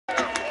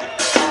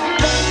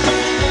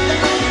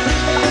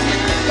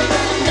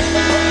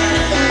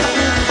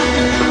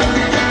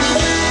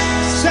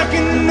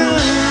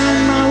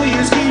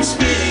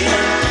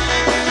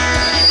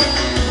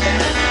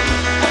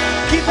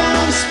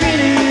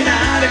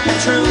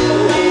control.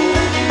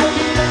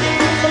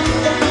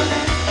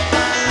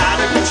 Out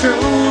of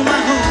control, my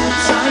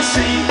hopes are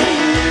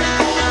sinking,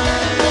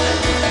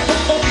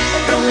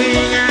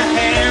 knowing I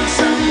have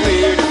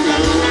somewhere to go.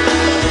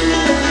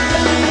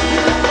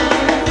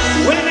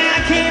 When I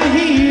came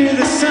here,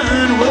 the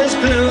sun was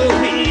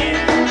glowing,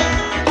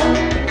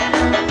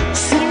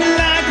 seemed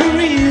like a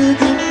real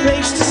good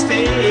place to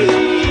stay.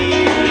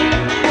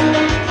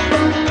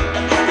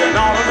 Then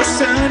all of a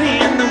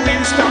sudden, the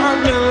wind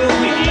started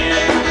blowing,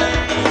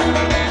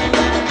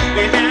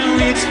 and now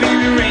it's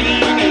been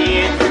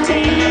raining for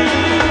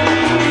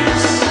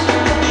days.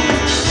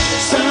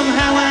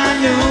 Somehow I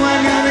know I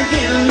gotta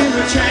get a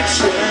little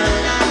traction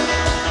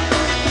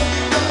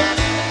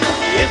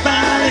if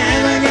I'll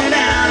ever get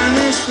out of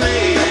this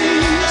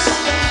place.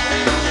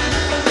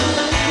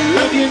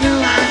 Love, you know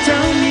I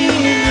don't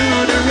need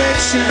no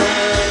direction,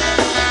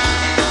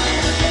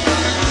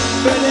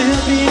 but a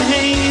helping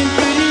hand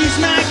could ease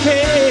my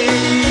case.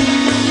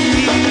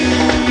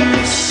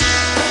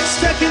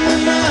 Stuck in the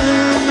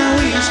mud, my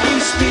wheels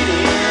keep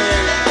spinning,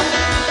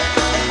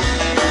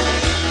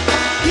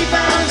 keep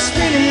on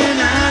spinning,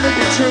 out of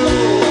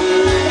control.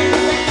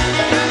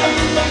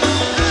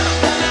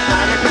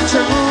 Out of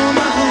control,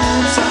 my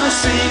hopes are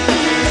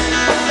sinking,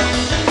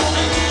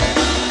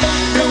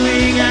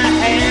 knowing I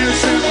have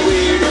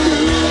somewhere to go.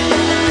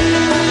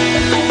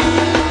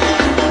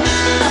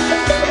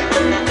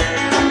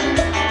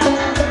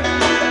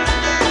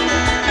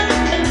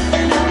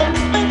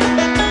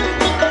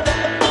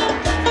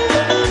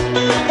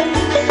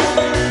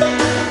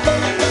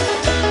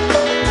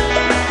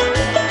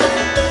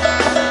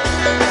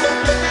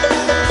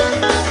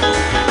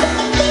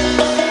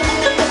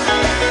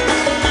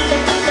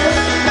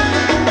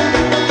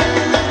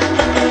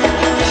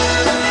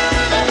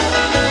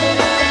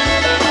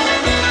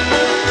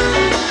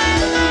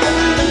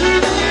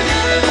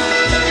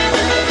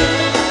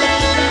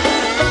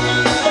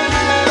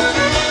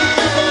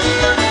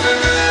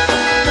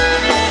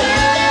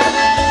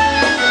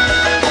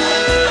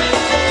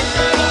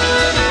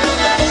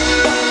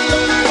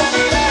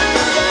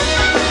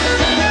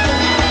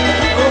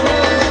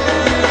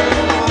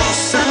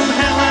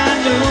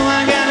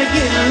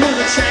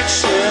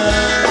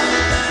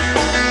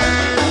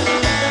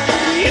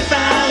 If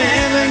I'll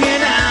ever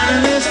get out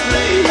of this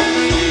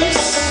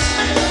place,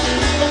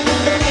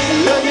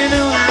 Lord, you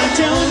know I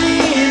don't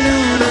need no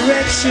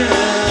direction,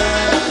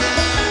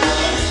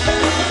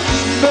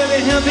 but a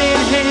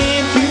helping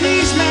hand could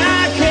ease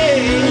my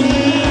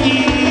case.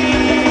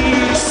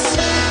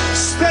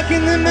 Stuck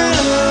in the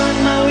mud,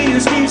 my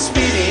wheels keep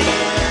spinning,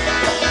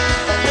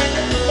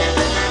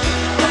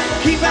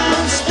 keep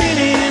on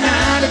spinning,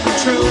 out of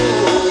control.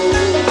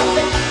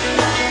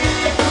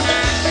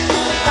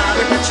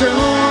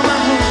 Control, my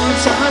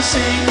hopes are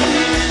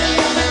sinking,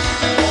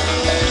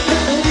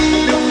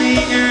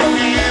 knowing I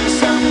have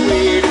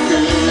somewhere to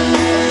go.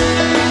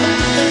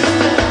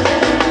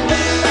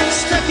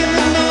 Stuck in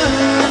the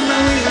mud, my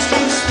wheels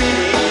keep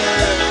spinning,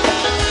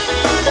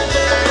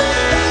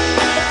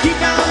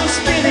 keep on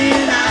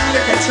spinning, out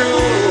of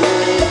control.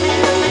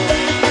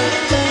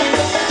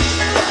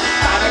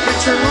 Out of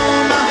control,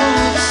 my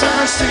hopes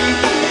are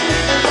sinking.